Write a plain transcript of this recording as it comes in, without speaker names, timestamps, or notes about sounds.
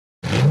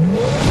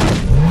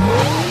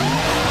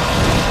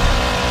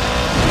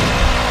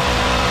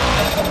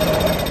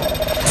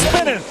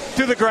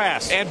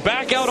grass. And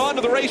back out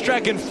onto the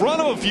racetrack in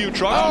front of a few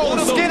trucks.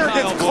 Oh, Skinner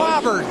gets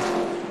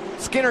clobbered.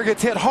 Skinner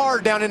gets hit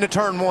hard down into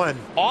turn 1.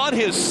 On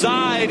his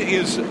side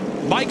is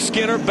Mike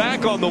Skinner,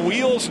 back on the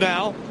wheels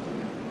now.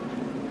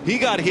 He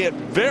got hit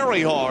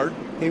very hard.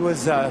 He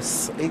was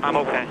I'm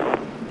okay.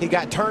 He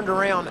got turned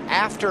around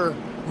after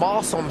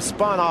Mossum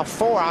spun off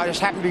 4. I just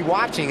happened to be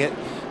watching it.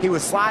 He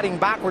was sliding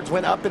backwards,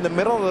 went up in the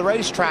middle of the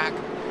racetrack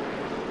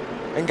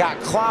and got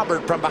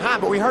clobbered from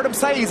behind. But we heard him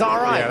say he's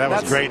all right. Yeah, that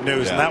was great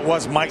news. Yeah. And that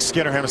was Mike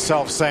Skinner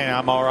himself saying,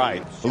 I'm all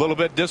right. A little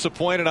bit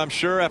disappointed, I'm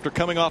sure, after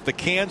coming off the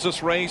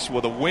Kansas race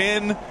with a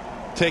win,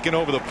 taking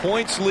over the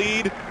points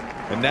lead.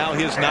 And now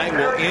his night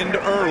will end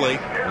early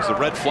as the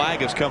red flag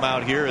has come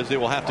out here, as they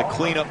will have to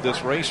clean up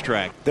this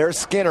racetrack. There's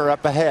Skinner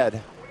up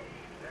ahead.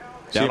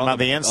 See him on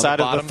the inside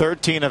of the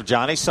 13 of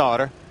Johnny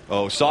Sauter.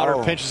 Oh,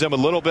 Sauter pinches him a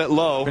little bit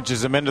low.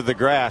 Pinches him into the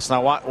grass.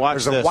 Now watch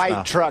There's this. a white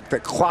now. truck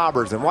that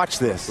clobbers him. Watch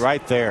this.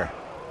 Right there.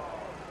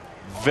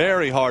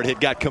 Very hard hit.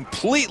 Got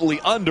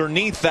completely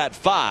underneath that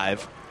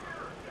 5.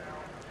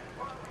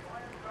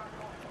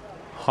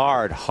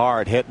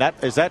 Hard hit.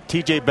 Is that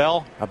TJ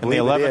Bell? I believe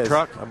in the 11 it is.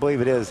 truck? I believe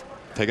it is.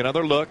 Take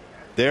another look.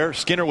 There,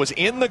 Skinner was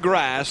in the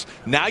grass.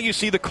 Now you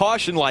see the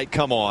caution light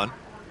come on.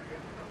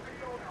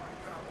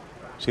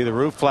 See the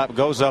roof flap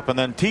goes up, and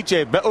then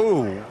TJ Bell.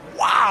 Ooh,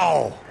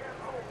 wow.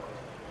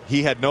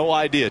 He had no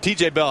idea.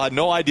 TJ Bell had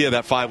no idea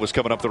that 5 was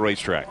coming up the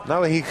racetrack.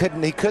 No, he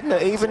couldn't. He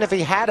couldn't. Even if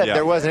he had it,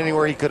 there wasn't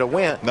anywhere he could have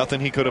went. Nothing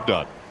he could have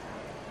done.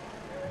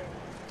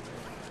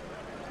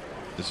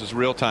 This is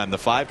real time. The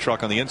 5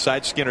 truck on the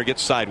inside. Skinner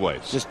gets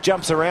sideways. Just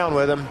jumps around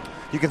with him.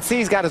 You can see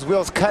he's got his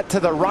wheels cut to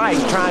the right,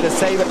 trying to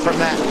save it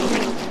from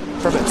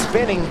it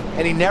spinning,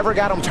 and he never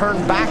got them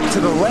turned back to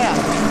the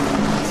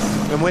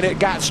left. And when it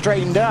got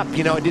straightened up,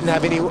 you know, it didn't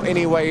have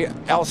any way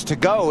else to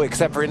go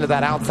except for into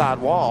that outside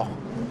wall.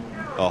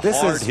 A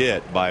hard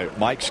hit by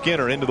Mike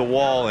Skinner into the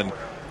wall, and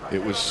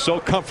it was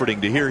so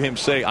comforting to hear him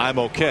say, I'm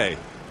okay.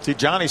 See,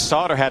 Johnny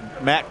Sauter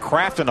had Matt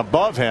Crafton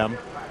above him.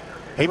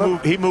 He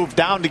moved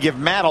down to give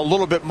Matt a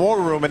little bit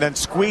more room and then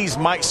squeezed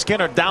Mike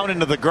Skinner down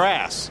into the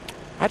grass.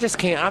 I just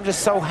can't. I'm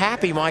just so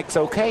happy Mike's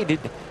okay.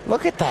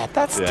 Look at that.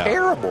 That's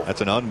terrible.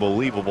 That's an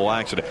unbelievable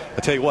accident.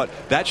 I tell you what,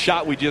 that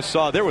shot we just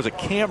saw, there was a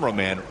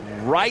cameraman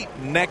right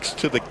next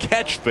to the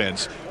catch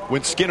fence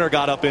when Skinner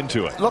got up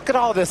into it. Look at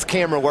all this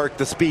camera work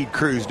the speed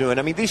crew's doing.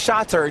 I mean, these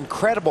shots are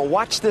incredible.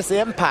 Watch this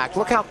impact.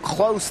 Look how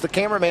close the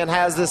cameraman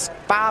has this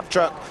 5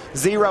 truck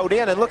zeroed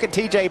in, and look at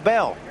TJ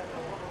Bell.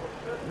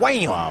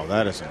 Wham! Wow,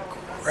 that is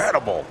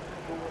incredible.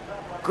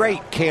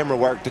 Great camera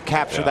work to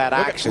capture that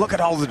action. Look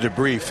at all the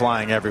debris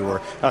flying everywhere.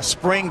 A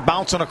spring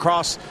bouncing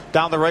across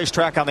down the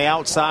racetrack on the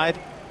outside.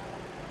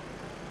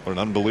 What an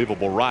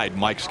unbelievable ride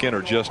Mike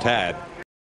Skinner just had.